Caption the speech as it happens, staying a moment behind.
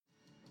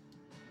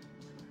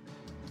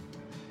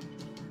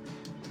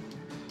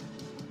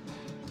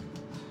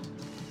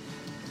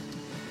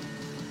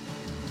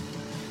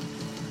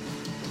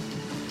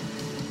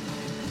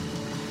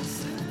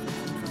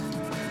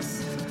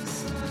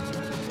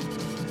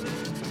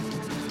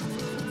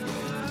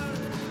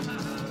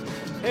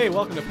Hey,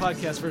 welcome to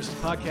Podcast versus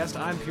Podcast.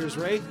 I'm Piers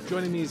Ray.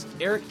 Joining me is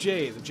Eric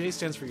J. The J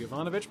stands for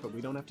Yovanovich, but we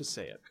don't have to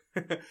say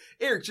it.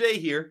 Eric J.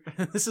 here.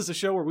 This is a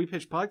show where we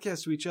pitch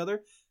podcasts to each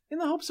other in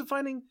the hopes of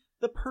finding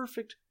the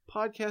perfect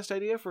podcast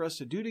idea for us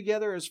to do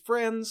together as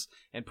friends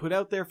and put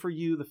out there for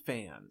you, the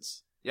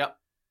fans. Yep.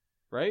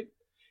 Right?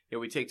 Yeah,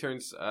 we take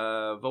turns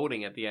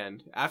voting at the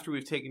end. After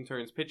we've taken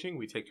turns pitching,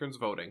 we take turns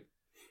voting.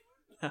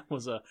 That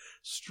was a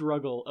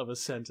struggle of a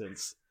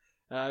sentence.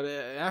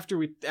 After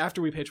we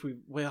pitch,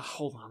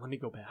 hold on, let me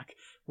go back.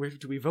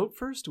 Do we vote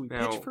first? Do we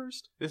pitch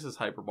first? This is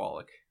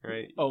hyperbolic,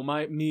 right? Oh,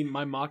 my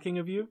mocking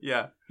of you?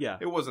 Yeah. Yeah.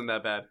 It wasn't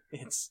that bad.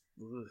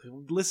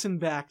 Listen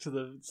back to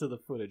the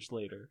footage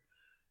later.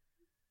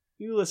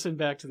 You listen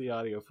back to the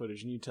audio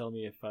footage and you tell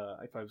me if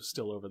I was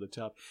still over the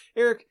top.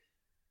 Eric,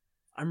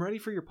 I'm ready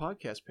for your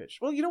podcast pitch.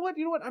 Well, you know what?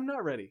 I'm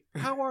not ready.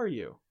 How are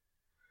you?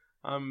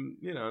 I'm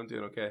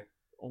doing okay.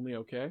 Only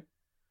okay?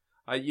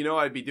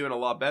 I'd be doing a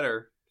lot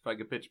better if I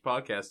could pitch a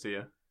podcast to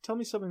you. Tell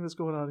me something that's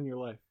going on in your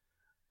life.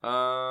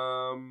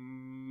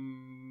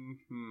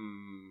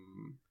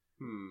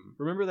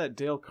 Remember that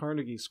Dale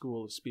Carnegie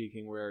school of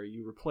speaking where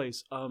you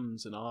replace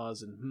ums and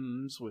ahs and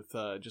hms with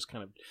just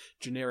kind of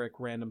generic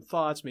random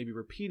thoughts, maybe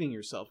repeating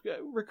yourself,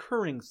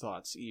 recurring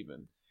thoughts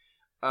even?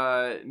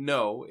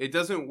 No, it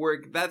doesn't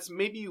work. That's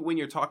maybe when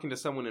you're talking to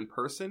someone in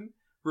person.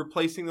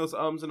 Replacing those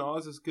ums and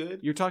ahs is good.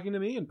 You're talking to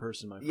me in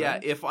person, my friend. Yeah,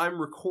 if I'm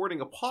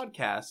recording a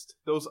podcast,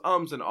 those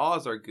ums and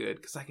ahs are good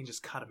because I can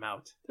just cut them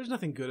out. There's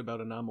nothing good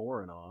about an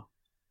or an ah.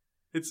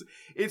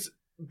 It's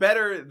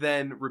better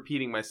than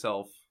repeating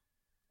myself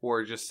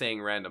or just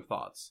saying random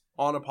thoughts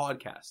on a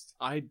podcast.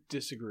 I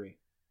disagree.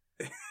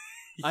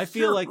 I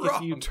feel like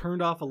wrong. If you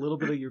turned off a little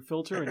bit of your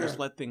filter and just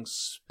let things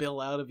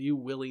spill out of you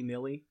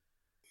willy-nilly,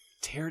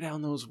 tear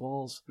down those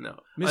walls. No.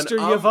 Mr.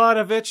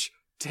 Yovanovich,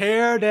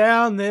 tear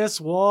down this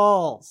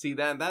wall. See,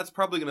 that's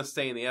probably going to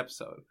stay in the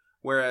episode.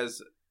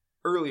 Whereas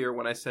earlier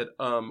when I said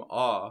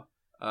ah,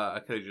 I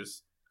could have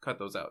just cut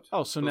those out.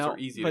 Oh, so those now, are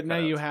easy but to now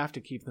cut you out. have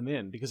to keep them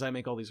in because I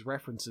make all these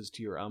references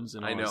to your ums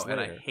and ahs. I know, later. and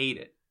I hate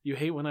it. You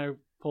hate when I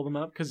pull them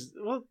up because,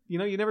 well, you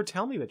never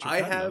tell me that you're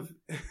cutting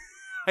them.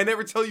 I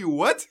never tell you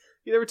what?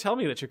 You never tell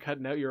me that you're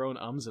cutting out your own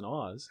ums and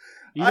ahs.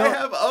 I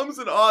have ums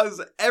and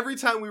ahs every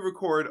time we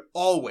record,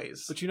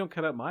 always. But you don't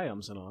cut out my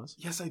ums and ahs.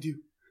 Yes, I do.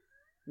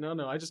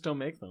 No, I just don't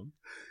make them.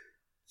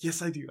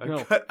 Yes, I do.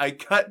 No. I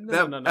cut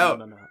them out.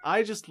 No.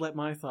 I just let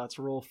my thoughts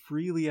roll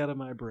freely out of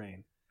my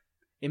brain.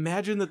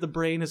 Imagine that the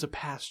brain is a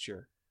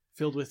pasture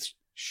filled with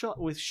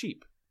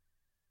sheep.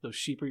 Those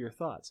sheep are your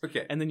thoughts.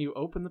 Okay. And then you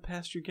open the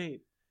pasture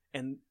gate,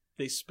 and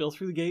they spill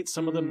through the gate.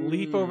 Some of them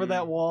leap over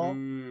that wall.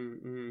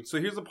 So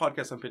here's a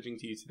podcast I'm pitching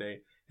to you today.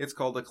 It's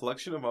called A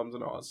Collection of Ums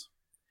and Ahs.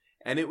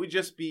 And it would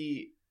just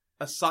be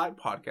a side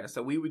podcast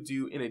that we would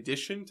do in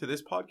addition to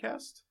this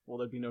podcast. Well,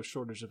 there'd be no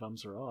shortage of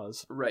ums or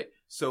ahs. Right.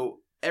 So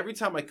every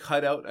time I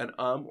cut out an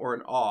or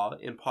an ah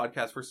in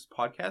podcast versus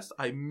podcast,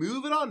 I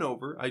move it on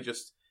over. I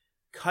just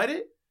cut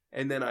it,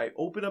 and then I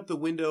open up the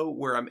window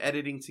where I'm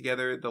editing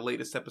together the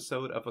latest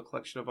episode of A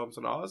Collection of Ums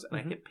and Ahs, and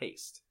I hit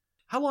paste.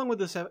 How long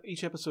would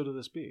each episode of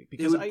this be?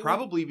 Because it would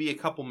probably be a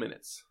couple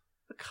minutes.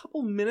 A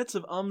couple minutes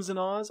of ums and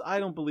ahs? I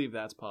don't believe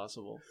that's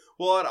possible.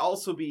 Well, I'd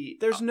also be...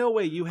 There's no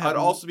way you have... I'd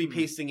also be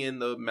pasting in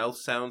the mouth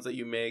sounds that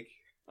you make.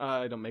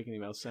 I don't make any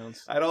mouth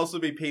sounds. I'd also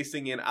be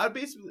pasting in... I'd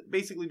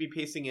basically be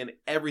pasting in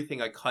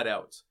everything I cut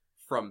out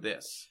from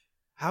this.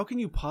 How can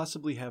you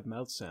possibly have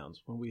mouth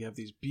sounds when we have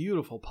these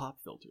beautiful pop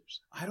filters?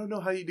 I don't know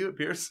how you do it,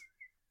 Pierce.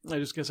 I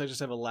just guess I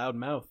just have a loud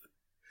mouth.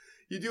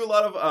 You do a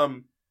lot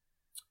of,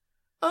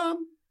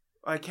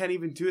 I can't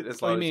even do it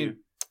as loud as you.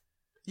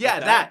 Yeah,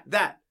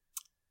 that.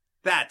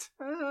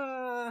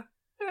 Well,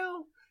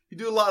 you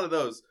do a lot of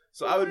those.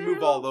 So I would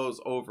move all those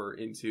over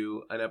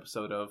into an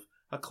episode of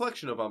A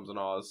Collection of Ums and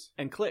Ahs.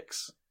 And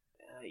clicks.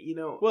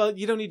 Well,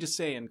 you don't need to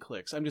say in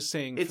clicks. I'm just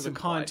saying it's for the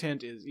implied.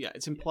 content is,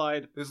 it's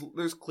implied.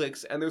 There's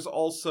clicks, and there's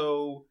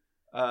also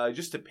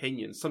just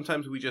opinions.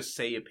 Sometimes we just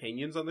say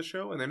opinions on the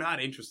show, and they're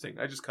not interesting.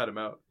 I just cut them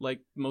out.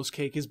 Like, most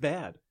cake is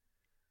bad.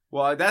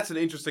 Well, that's an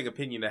interesting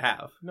opinion to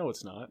have. No,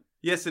 it's not.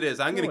 Yes, it is.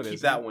 I'm going to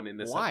keep that one in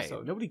this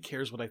episode. Nobody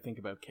cares what I think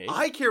about cake.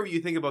 I care what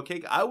you think about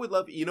cake. I would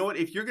love... You know what?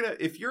 If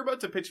you're about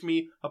to pitch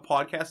me a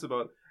podcast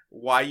about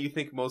why you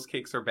think most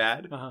cakes are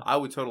bad, I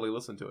would totally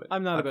listen to it.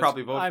 I'd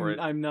probably vote for it.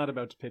 I'm not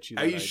about to pitch you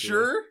that Are you idea.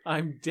 sure?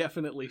 I'm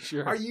definitely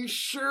sure. Are you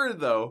sure,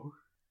 though?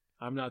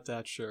 I'm not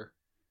that sure.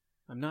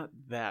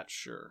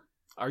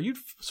 Are you...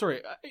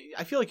 Sorry,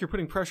 I feel like you're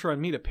putting pressure on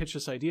me to pitch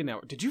this idea now.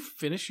 Did you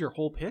finish your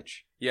whole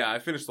pitch? Yeah, I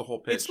finished the whole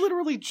pitch. It's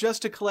literally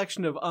just a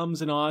collection of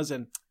ums and ahs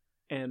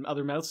and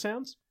other mouth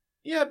sounds?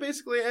 Yeah,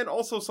 basically, and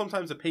also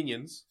sometimes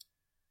opinions.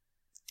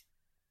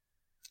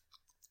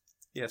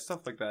 Yeah,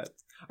 stuff like that.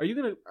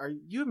 You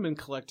haven't been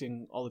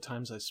collecting all the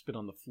times I spit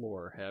on the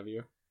floor, have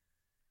you?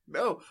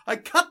 No, I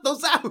cut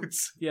those out!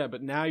 Yeah,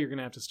 but now you're going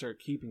to have to start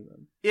keeping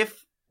them.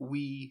 If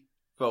we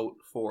vote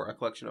for A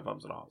Collection of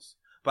Ums and Ahs.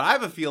 But I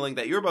have a feeling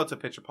that you're about to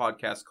pitch a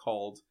podcast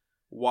called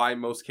Why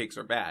Most Cakes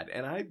Are Bad,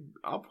 and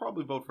I'll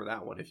probably vote for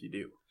that one if you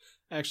do.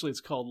 Actually, it's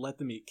called Let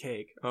Them Eat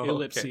Cake. Oh,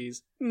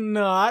 Ellipses. Okay.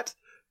 Not.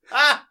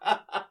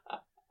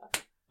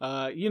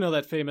 You know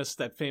that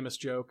famous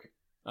joke?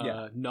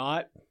 Yeah.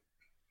 Not.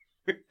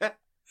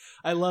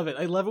 I love it.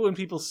 I love it when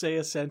people say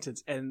a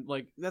sentence and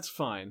like that's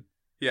fine.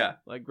 Yeah.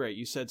 Like great,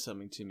 you said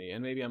something to me,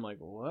 and maybe I'm like,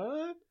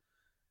 what?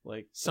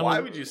 Like someone,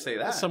 Why would you say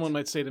that? Someone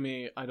might say to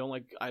me, I don't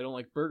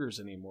like burgers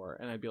anymore,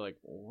 and I'd be like,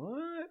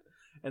 what?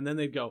 And then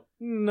they'd go,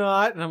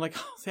 not, and I'm like,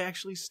 oh, they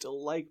actually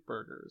still like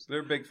burgers. They're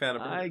a big fan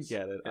of burgers. I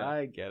get it. Yeah.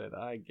 I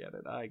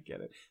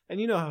get it. And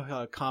you know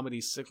how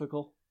comedy's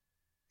cyclical?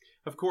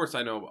 Of course,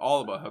 I know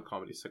all about how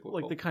comedy's cyclical.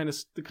 Like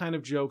the kind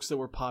of jokes that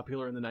were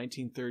popular in the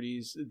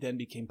 1930s then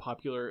became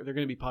popular. They're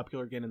going to be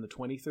popular again in the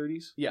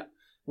 2030s. Yeah.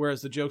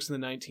 Whereas the jokes in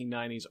the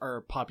 1990s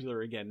are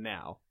popular again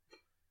now.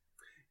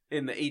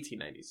 In the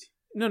 1890s.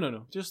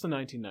 No, just the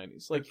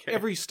 1990s. Like Okay.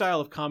 every style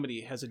of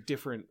comedy has a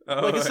different.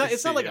 Oh, like I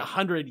it's not see, like yeah.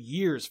 100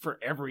 years for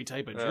every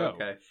type of joke.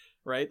 Okay.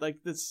 Right? Like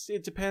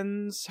it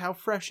depends how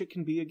fresh it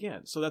can be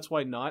again. So that's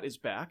why Not is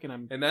back, and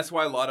I'm. And that's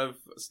why a lot of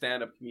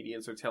stand-up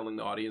comedians are telling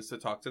the audience to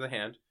talk to the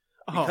hand.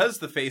 Oh. Because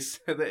the face,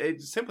 they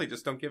simply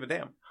just don't give a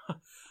damn.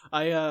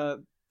 I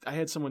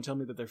had someone tell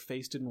me that their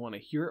face didn't want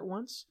to hear it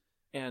once,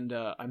 and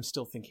I'm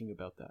still thinking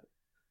about that.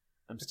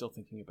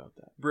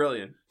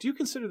 Brilliant. Do you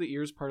consider the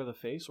ears part of the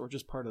face or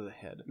just part of the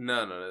head?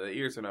 No. The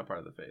ears are not part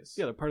of the face.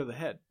 Yeah, they're part of the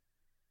head.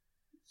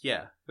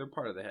 Yeah, they're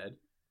part of the head.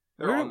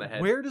 They're on the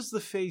head. Where does the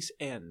face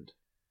end?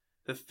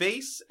 The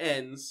face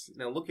ends...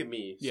 Now look at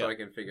me Yeah. so I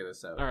can figure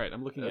this out. All right,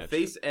 I'm looking The at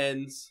face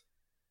ends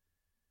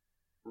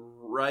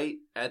right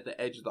at the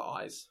edge of the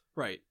eyes.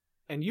 you. Right.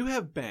 And you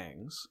have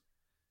bangs.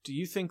 Do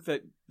you think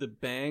that the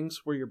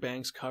bangs, where your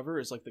bangs cover,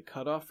 is like the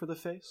cutoff for the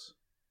face?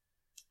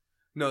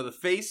 No, the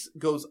face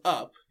goes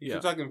up. If Yeah.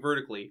 you're talking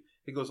vertically,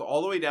 it goes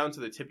all the way down to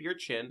the tip of your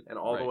chin and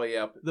all the Right. way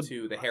up The-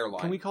 to the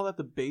hairline. Can we call that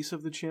the base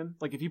of the chin?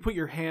 Like if you put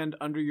your hand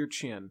under your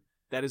chin,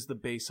 that is the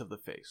base of the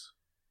face.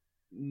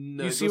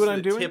 No, You it see goes what to I'm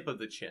the doing? Tip of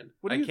the chin.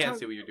 What are I you can't talk-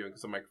 see what you're doing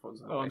because the microphone's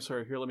in the Oh, way. I'm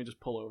sorry. Here, let me just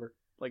pull over.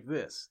 Like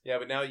this. Yeah,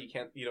 but now you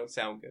can't. You don't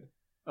sound good.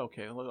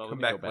 Okay, let Come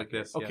me back go back like here.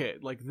 this, yeah. Okay,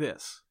 like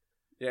this.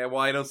 Yeah, well,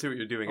 I don't see what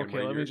you're doing.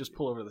 Okay, let me just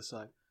pull over to the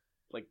side.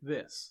 Like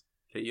this.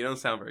 Okay, you don't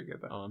sound very good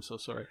though. Oh, I'm so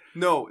sorry.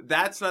 No,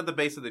 that's not the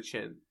base of the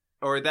chin,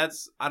 or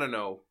that's I don't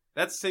know.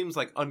 That seems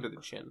like under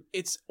the chin.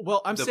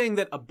 I'm The- saying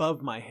that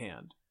above my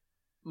hand.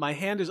 My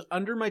hand is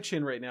under my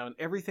chin right now, and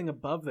everything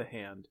above the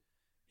hand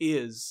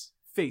is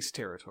face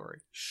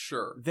territory.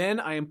 Sure. Then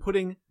I am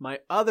putting my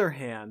other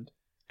hand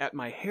at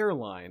my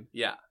hairline.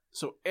 Yeah,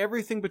 So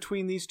everything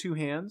between these two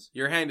hands.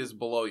 your hand is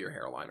below your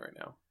hairline right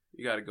now.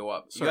 You got to go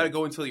up. Sorry. You got to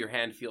go until your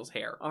hand feels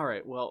hair. All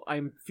right, well,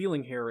 I'm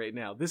feeling hair right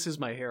now. This is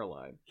my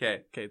hairline.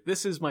 Okay. Okay,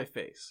 this is my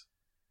face.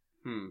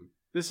 Hmm.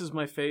 This is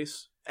my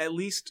face, at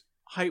least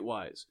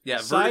height-wise. Yeah,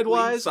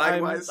 vertically,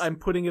 Sidewise, I'm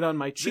putting it on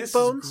my This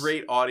cheekbones. is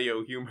great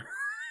audio humor.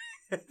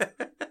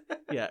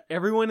 Yeah,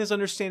 everyone is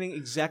understanding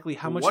exactly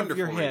how much of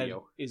your Wonderful head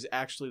radio. is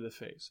actually the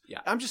face. Yeah.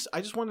 I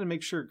just wanted to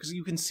make sure because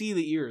you can see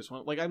the ears.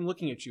 Like I'm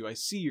looking at you, I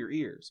see your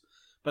ears,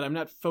 but I'm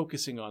not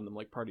focusing on them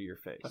like part of your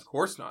face. Of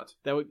course not.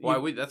 That would Why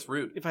would that's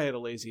rude? if I had a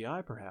lazy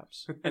eye,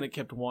 perhaps, and it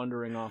kept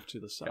wandering off to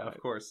the side. Yeah, of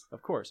course.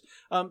 Of course.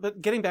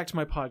 But getting back to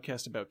my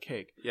podcast about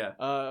cake. Yeah.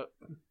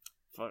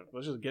 Fuck,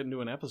 let's just get into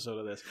an episode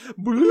of this.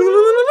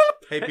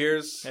 Hey,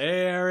 Piers.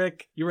 Hey,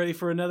 Eric, you ready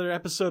for another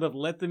episode of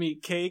Let Them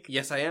Eat Cake?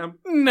 Yes, I am.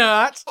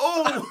 Not.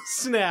 Oh,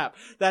 Snap.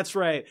 That's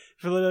right.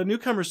 For the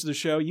newcomers to the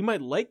show, you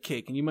might like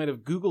cake and you might have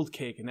Googled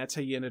cake and that's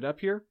how you ended up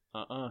here.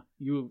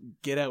 You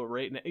get out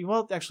right now.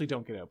 Well, actually,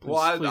 don't get out. Please,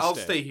 well, please I'll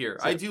stay here.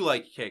 Stay. I do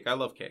like cake. I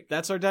love cake.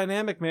 That's our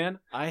dynamic, man.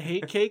 I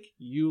hate cake.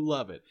 You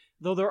love it.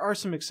 Though there are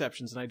some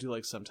exceptions and I do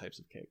like some types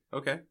of cake.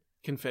 Okay.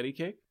 Confetti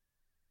cake.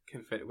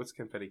 Confetti. What's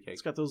confetti cake?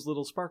 It's got those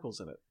little sparkles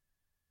in it.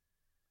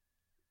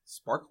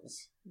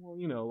 Sparkles. Well,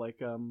 you know, like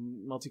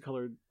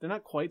multicolored. They're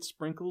not quite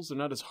sprinkles. They're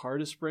not as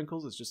hard as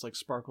sprinkles. It's just like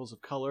sparkles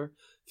of color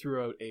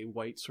throughout a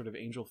white sort of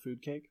angel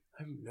food cake.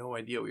 I have no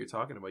idea what you're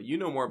talking about. You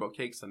know more about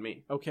cakes than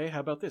me. Okay, how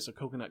about this? A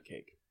coconut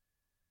cake.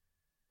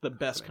 The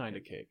best Coconut kind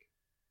of cake.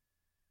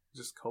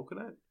 Just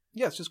coconut?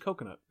 Yeah, it's just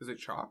coconut. Is it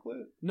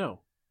chocolate? No,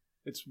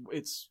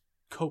 it's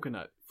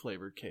coconut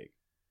flavored cake.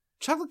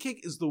 Chocolate cake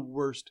is the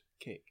worst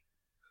cake.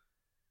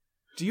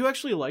 Do you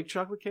actually like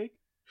chocolate cake?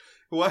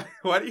 Why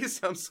do you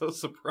sound so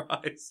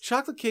surprised?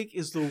 Chocolate cake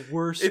is the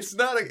worst. It's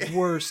not a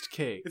worst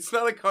cake. It's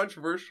not a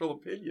controversial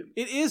opinion.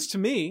 It is to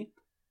me.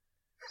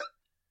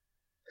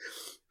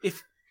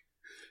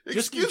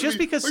 Just Excuse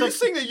me, because are you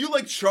saying that you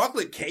like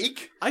chocolate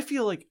cake? I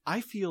feel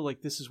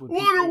like this is when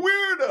What people, a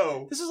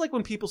weirdo! This is like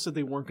when people said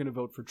they weren't going to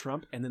vote for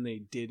Trump and then they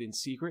did in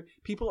secret.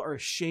 People are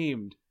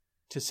ashamed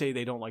to say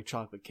they don't like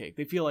chocolate cake.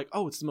 They feel like,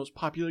 oh, it's the most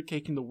popular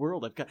cake in the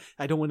world.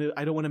 I don't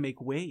want to make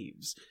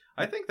waves.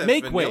 I think that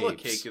Make vanilla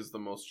waves. cake is the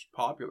most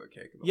popular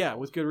cake in the Yeah, world.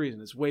 with good reason.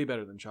 It's way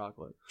better than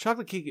chocolate.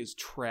 Chocolate cake is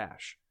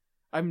trash.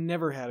 I've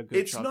never had a good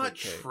It's chocolate not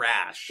cake.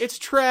 trash. It's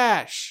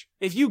trash.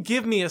 If you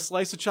give me a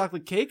slice of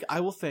chocolate cake,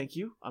 I will thank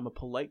you. I'm a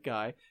polite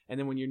guy. And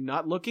then when you're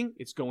not looking,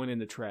 it's going in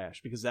the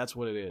trash because that's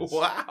what it is.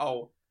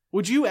 Wow.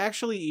 Would you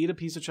actually eat a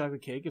piece of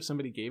chocolate cake if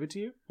somebody gave it to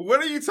you?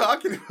 What are you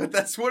talking about?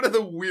 That's one of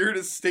the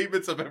weirdest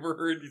statements I've ever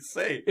heard you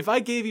say. If I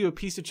gave you a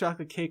piece of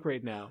chocolate cake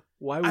right now,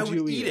 why would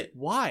you eat it?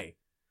 Why?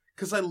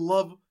 Because I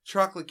love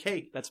chocolate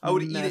cake. That's I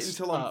would eat it messed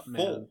until up, I'm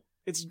full. man.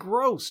 It's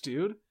gross,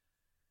 dude.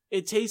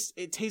 It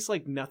tastes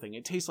like nothing.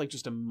 It tastes like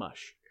just a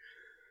mush.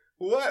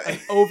 What? An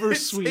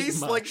oversweet It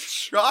tastes mush. like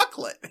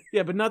chocolate.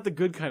 Yeah, but not the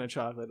good kind of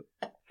chocolate.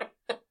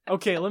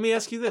 Okay, let me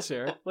ask you this,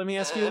 Eric. Let me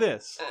ask you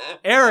this.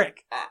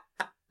 Eric!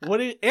 What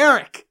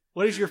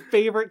is your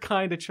favorite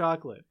kind of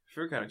chocolate?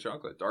 Favorite kind of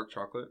chocolate? Dark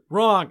chocolate?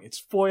 Wrong. It's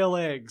foil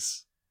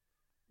eggs.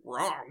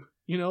 Wrong.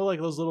 You know, like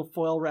those little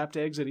foil wrapped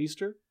eggs at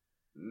Easter?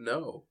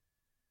 No.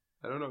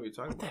 I don't know what you're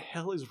talking What the about.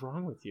 hell is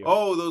wrong with you?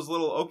 Oh, those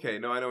little... Okay,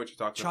 no, I know what you're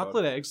talking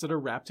Chocolate eggs that are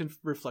wrapped in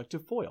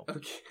reflective foil.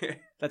 about. Okay.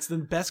 That's the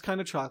best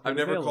kind of chocolate I've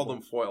never available. called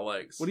them foil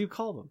eggs. What do you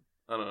call them?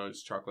 I don't know,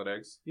 just chocolate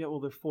eggs. Yeah,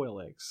 well, they're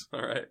foil eggs. All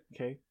right.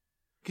 Okay?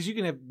 Because you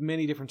can have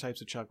many different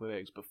types of chocolate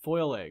eggs, but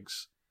foil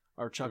eggs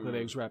are chocolate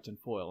eggs wrapped in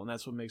foil, and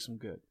that's what makes them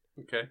good.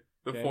 Okay.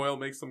 The Okay. foil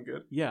makes them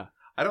good. Yeah.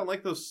 I don't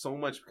like those so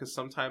much because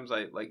sometimes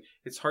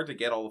it's hard to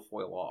get all the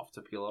foil off,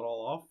 to peel it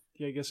all off.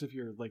 Yeah, I guess if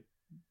you're, like,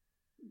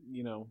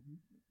 you know,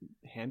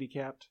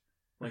 handicapped,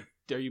 like,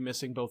 are you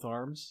missing both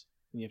arms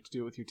and you have to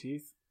do it with your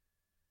teeth?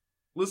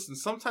 Listen,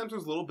 sometimes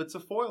there's little bits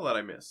of foil that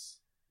I miss.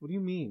 What do you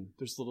mean?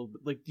 There's little,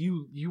 like,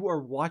 you are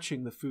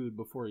watching the food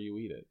before you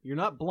eat it. You're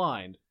not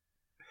blind.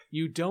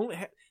 You don't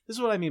have, this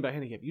is what I mean by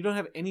handicap. You don't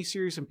have any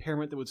serious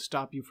impairment that would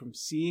stop you from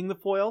seeing the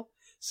foil,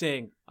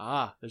 saying,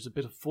 there's a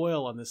bit of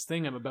foil on this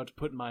thing I'm about to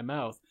put in my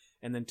mouth,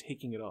 and then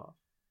taking it off.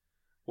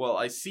 Well,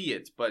 I see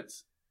it, but,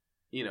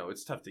 you know,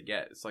 it's tough to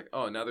get. It's like,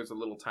 oh, now there's a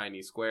little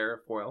tiny square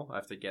of foil. I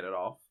have to get it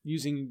off.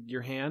 Using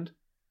your hand,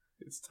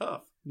 It's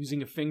tough.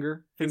 using a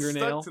fingernail. It's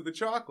stuck to the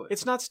chocolate.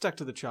 It's not stuck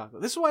to the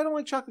chocolate. This is why I don't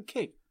like chocolate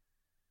cake.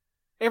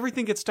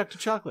 Everything gets stuck to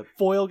chocolate.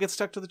 Foil gets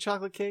stuck to the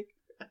chocolate cake.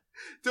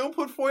 Don't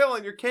put foil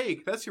on your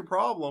cake. That's your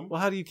problem. Well,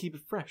 how do you keep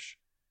it fresh?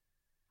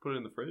 Put it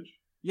in the fridge.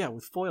 Yeah,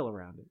 with foil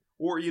around it.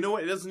 Or, you know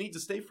what? It doesn't need to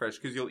stay fresh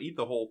because you'll eat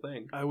the whole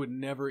thing. I would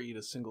never eat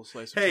a single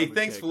slice of Hey, chocolate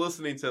thanks cake. for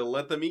listening to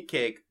Let Them Eat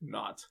Cake.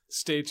 Not.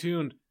 Stay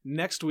tuned.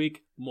 Next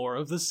week, more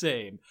of the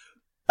same.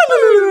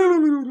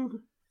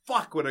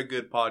 Fuck, what a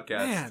good podcast.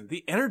 Man,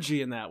 the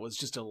energy in that was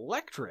just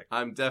electric.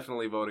 I'm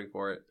definitely voting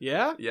for it.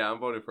 Yeah? Yeah, I'm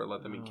voting for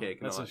Let Them Eat Oh, Cake.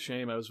 that's Not. a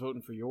shame. I was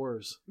voting for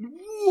yours.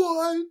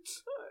 What?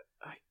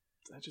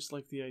 I just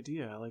like the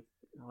idea. I like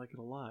it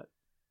a lot.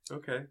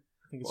 Okay.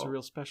 I think it's Well, a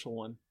real special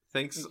one. I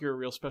Thanks. think you're a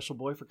real special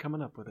boy for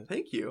coming up with it.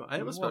 Thank you. I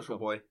am You're a special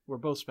welcome. boy. We're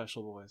both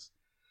special boys.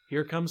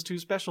 Here comes two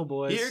special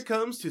boys. Here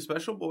comes two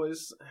special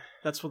boys.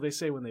 That's what they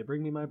say when they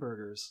bring me my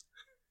burgers.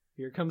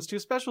 Here comes two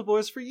special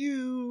boys for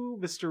you,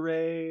 Mr.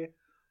 Ray.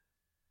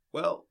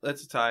 Well,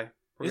 that's a tie.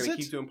 We're Is going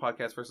to it? keep doing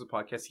podcast versus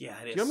podcast. Yeah,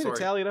 it is. Do you want me Sorry.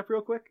 to tally it up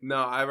real quick?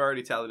 No, I've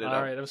already tallied it All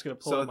up. right, I'm just going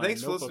to pull So up my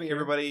thanks for notebook listening, here.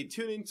 everybody.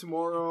 Tune in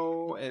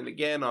tomorrow, and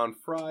again on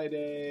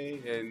Friday,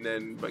 and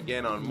then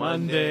again on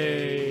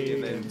Monday,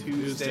 and then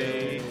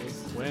Tuesday,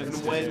 Wednesday.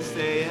 and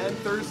Wednesday, and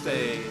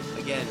Thursday.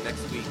 Again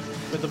next week.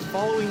 But the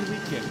following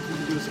weekend, if you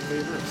can do us a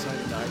favor and sign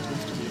into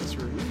iTunes to leave us a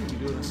review, you'd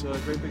be doing us a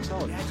great big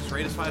solid. Yeah, just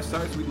rate us 5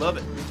 stars. We love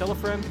it. Tell a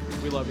friend.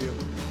 We love you.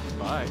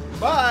 Bye.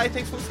 Bye.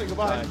 Thanks for listening.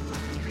 Goodbye. Bye.